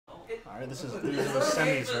Alright, these are the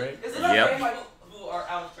semis, right? Yep.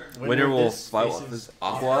 Winner will fight with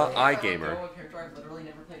Aqua iGamer.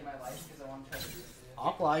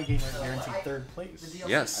 Aqua iGamer is guaranteed third place.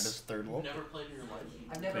 Yes. That is third local.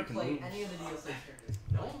 I've never played any of the DLC characters.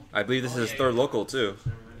 I believe this is his third local too.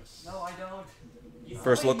 No, I don't.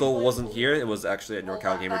 First local wasn't here, it was actually at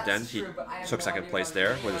NorCal Gamer Den. He took second place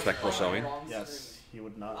there with a respectable showing. Yes, he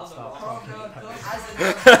would not stop talking about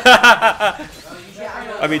it.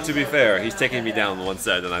 I mean, to be fair, he's taking me down one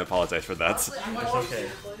set, and I apologize for that. It's okay.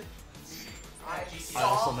 I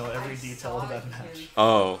also know every detail of that match.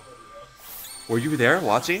 Oh. Were you there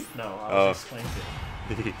watching? No, I was explaining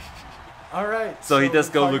it. Alright. So he does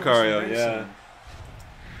go Lucario, Braixen. yeah.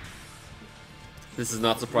 This is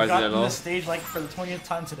not surprising at all. This stage like for the 20th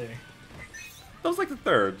time today. That was like the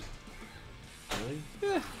third. Really?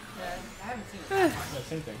 Yeah. I haven't seen it. Yeah,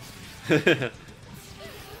 same thing.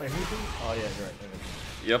 Wait, who? Oh yeah, you're right.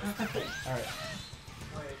 Yep. Alright.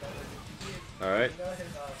 Alright.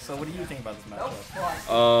 So what do you think about this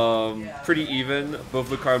matchup? Pretty even. Both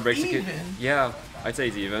Lucario and Braixen. Even? Yeah, I'd say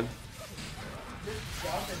it's even.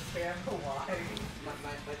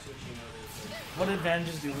 What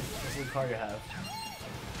advantages does Lucario have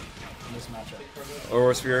in this matchup?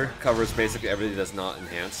 Aurora Sphere covers basically everything that's not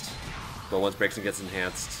enhanced. But once Braixen gets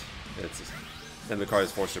enhanced, then Lucario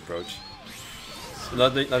is forced to approach.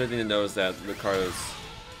 Another thing to know is that Lucario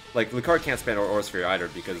can't spam Aurora Sphere either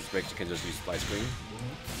because Braixen can just use Fly Screen.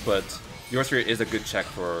 But Aurora Sphere is a good check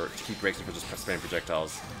to keep Braixen from just spamming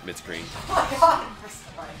projectiles mid-screen.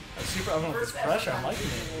 Super oven with this pressure, I'm liking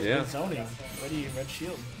it. Yeah. Good zoning. Ready, red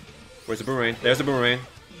shield. Where's the boomerang? There's the boomerang.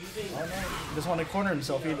 Oh no, he doesn't want to corner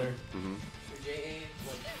himself either.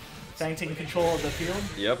 Fang taking control of the field.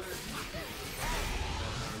 Yep.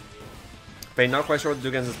 But not quite sure what to do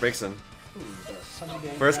against this Braixen.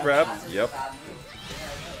 First grab. Yep.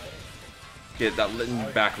 Get that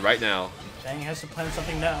Litten back right now. Fang has to plan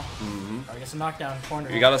something now. Or gets a knockdown corner.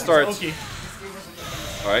 You gotta start. Okay.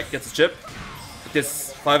 Alright, gets the chip.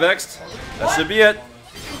 Gets 5x. That should be it.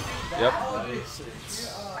 Yep.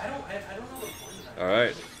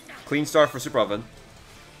 Alright. Clean start for Super Oven.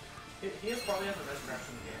 He has probably has the best grabs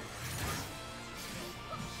in the game.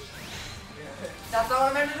 That's all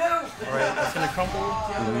I'm meant to do! Alright, that's gonna crumple.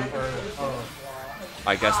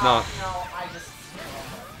 I guess not. No, I just...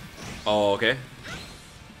 Oh, okay.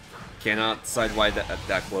 Cannot side wide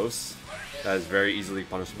that close. That is very easily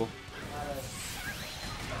punishable.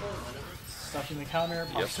 Stuffing the counter,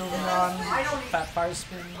 pop Yep. Silveron, fat fire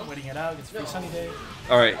spin, waiting it out, gets free sunny day.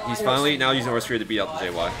 Alright, he's finally now using Aurora Sphere to beat out the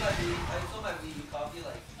JY.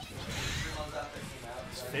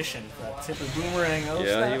 He's fishing for that tip of boomerang. Oh,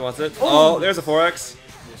 Yeah, snap. he wants it. Oh, there's a 4x.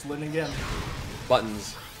 Just Litten again.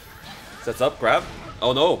 Buttons. Sets up, grab.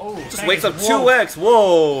 Oh no. Oh, Just dang, wakes up whoa. 2x.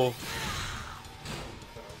 Whoa.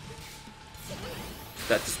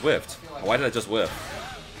 That just whiffed. Why did I just whiff?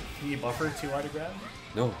 Can you buffer too hard to grab?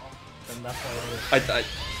 No. Then that's why it is.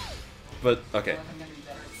 But, okay.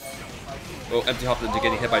 Oh, empty hop into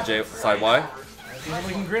getting hit by J side Y. He's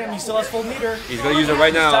looking grim, he still has full meter. He's gonna use it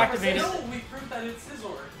right Just now. activate it. We proved that it's his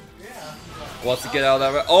order. Yeah. Wants to get out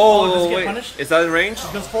of that. Oh, does Oh, he get wait. punished? Is that in range?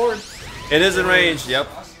 He goes forward. It is in range. Yep.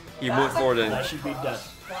 He moved forward in. That should be death.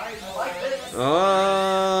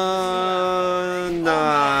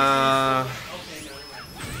 Nah.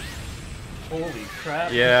 Holy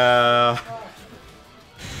crap. Yeah.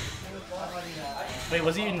 Wait,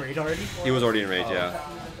 was he in raid already? He was already in range, yeah.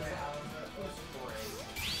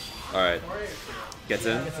 Alright. Gets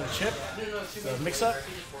in. Gets a chip. The mix up.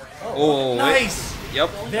 Oh, Nice! wait. Yep.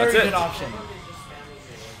 Very That's good it. option.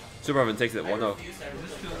 Super Oven takes it 1-0.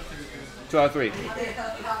 2 out of 3.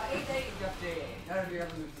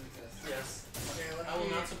 Yes. I will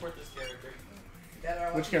not support this character.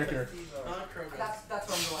 Which character? Not Krogan. That's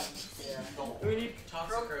what I'm going. We need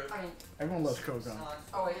toxic Krogan. I mean, Everyone loves Krogan.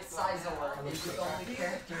 oh wait, it's Sizor. It's the only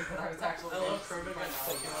character that I was actually... I love Krogan by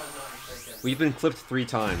Pokemon, not Krogan. We've been clipped 3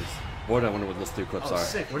 times. Boy, I wonder what those 3 clips Oh, are.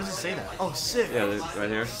 sick. Where does it say that? Oh, sick. Yeah, right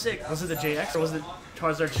here. Sick. Was it the JX or was it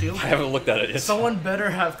Charizard Shield? I haven't looked at it yet. Someone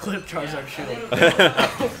better have clipped Charizard Shield.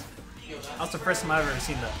 That's the first time I've ever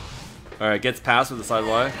seen that. Alright, gets past with the side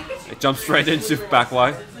Y. It jumps right into back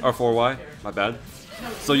Y. Or 4Y. My bad.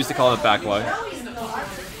 So used to call it back Y.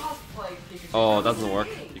 Oh, that doesn't work.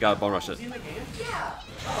 You gotta bone rush it.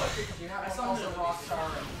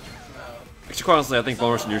 Actually, quite honestly, I think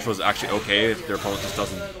bone rush neutral is actually okay if their opponent just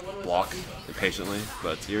doesn't block impatiently.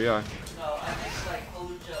 But here we are.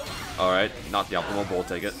 Alright, not the optimal, but we'll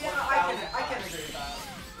take it.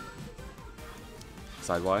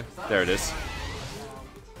 Side Y. There it is.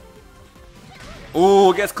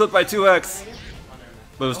 Ooh, gets clipped by 2x.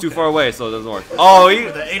 But it was too far away, so it doesn't work. Oh, he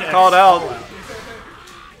With the 8X called out. fallout.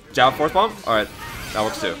 Jab force bomb? Alright, that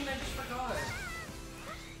works too.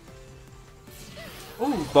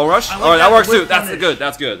 Ooh, Bone rush? I like Alright, that that works with too. That's punish. good.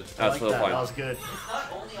 That's good. I That's like for the that. point. That was good.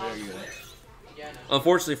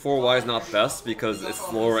 Unfortunately, 4Y is not best because it's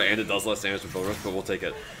slower and it does less damage with bone rush, but we'll take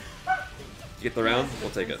it. You get the round?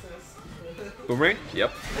 We'll take it. Boomerang?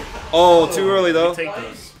 Yep. Oh, too early though. We take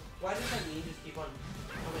those. Why does that knee just keep on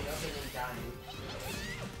coming up and then dying?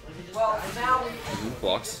 Like it just Well, dies now again? we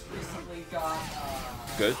Blocks. recently got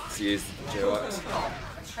Good. CA's JOX. a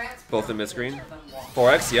transfer. Both in mid screen.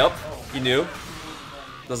 4X, yep. He knew.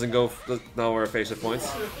 Doesn't go, not where face hit points.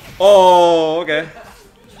 Oh, okay.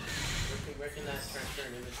 Where can that transfer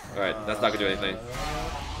an image from? Alright, that's not gonna do anything.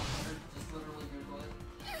 Just literally Google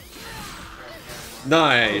it.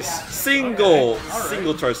 Nice! Single!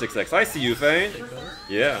 Single charge 6X. I see you, Fang.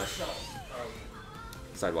 Yeah.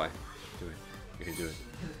 Side Y. Do it. You can do it.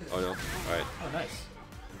 Oh no. Alright. Oh, nice.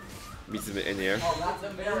 Meets him in the air. Oh, that's a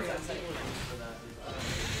very Second one for that.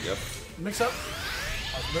 Yep. Mix up.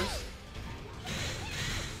 Burst.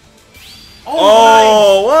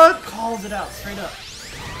 Oh, what? Nice. Calls it out straight up.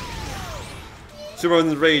 Super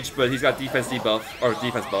in rage, but he's got defense debuff, or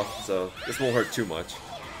defense buff, so this won't hurt too much.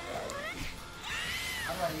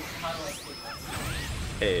 How do I take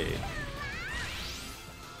this? Hey.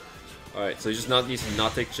 Alright, so he just needs to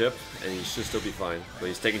not take chip, and he should still be fine. But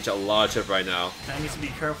he's taking a lot of chip right now. Fang needs to be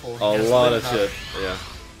careful. A lot of chip, yeah.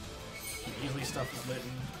 Easily stuff is lit.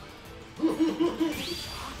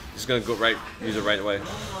 Just gonna go right, use it right away.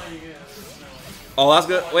 Oh, that's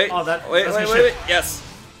good. Wait, Oh, that- wait, that's wait, good wait, shit. wait. Yes.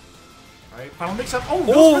 Alright, final mix up. Oh, Oh,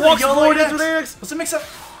 goes for the walks yellow forward X. into the X. What's the mix up?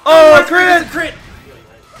 Oh, That's crit! a crit!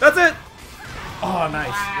 That's it. Oh,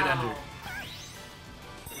 nice. Good ender.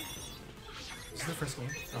 This is the first game.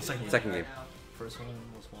 Oh, second game. Second game. First one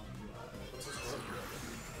was won. What's the score?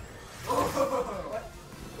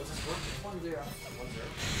 1-0.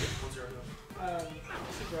 1-0.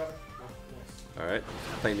 Alright,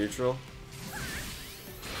 playing neutral.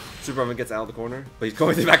 Superman gets out of the corner, but he's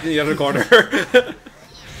going back to the other corner.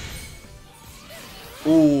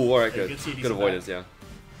 Ooh, alright, good. Good avoidance, yeah.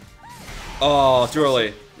 Oh, too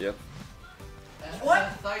early. Yep.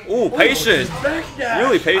 What? Ooh, patient!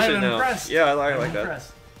 Really patient I'm now. impressed. Yeah, I I'm like that.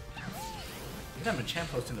 impressed. You have a champ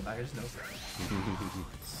post in the back, I just noticed that.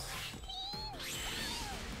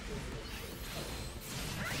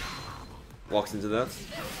 Walks into that.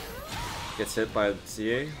 Gets hit by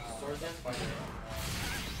CA.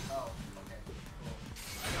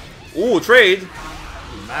 Ooh, trade!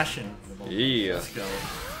 Mashing. Yeah. Let's go.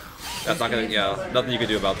 That's not gonna, yeah, nothing you can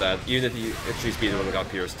do about that. Even if he actually speed, it would have got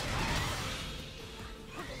pierced.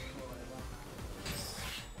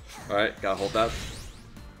 Alright, gotta hold that.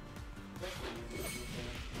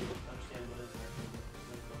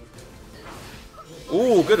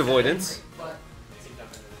 Ooh, good avoidance.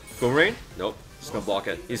 Boomerang? Nope. Just gonna block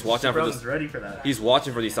it. He's watching out for Bro's this. ready for that. He's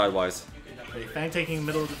watching for these sidewise. Okay, Fang taking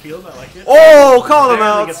middle of the field, I like it. Oh, call him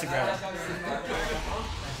Barely out! gets the grab.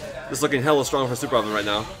 Just looking hella strong for Super Oven right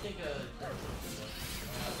now.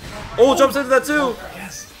 Oh, jumps into that too!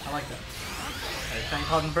 Yes, I like that. Alright, Fang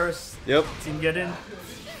caught in burst. Yep. Team get in.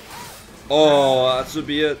 Oh, that should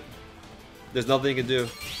be it. There's nothing you can do.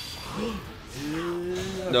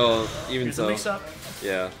 No, even Here's the so. mix up.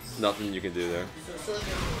 Yeah, nothing you can do there.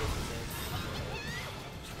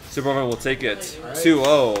 Superman will take it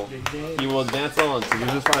 2-0. Good game. He will advance on to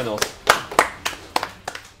losers finals.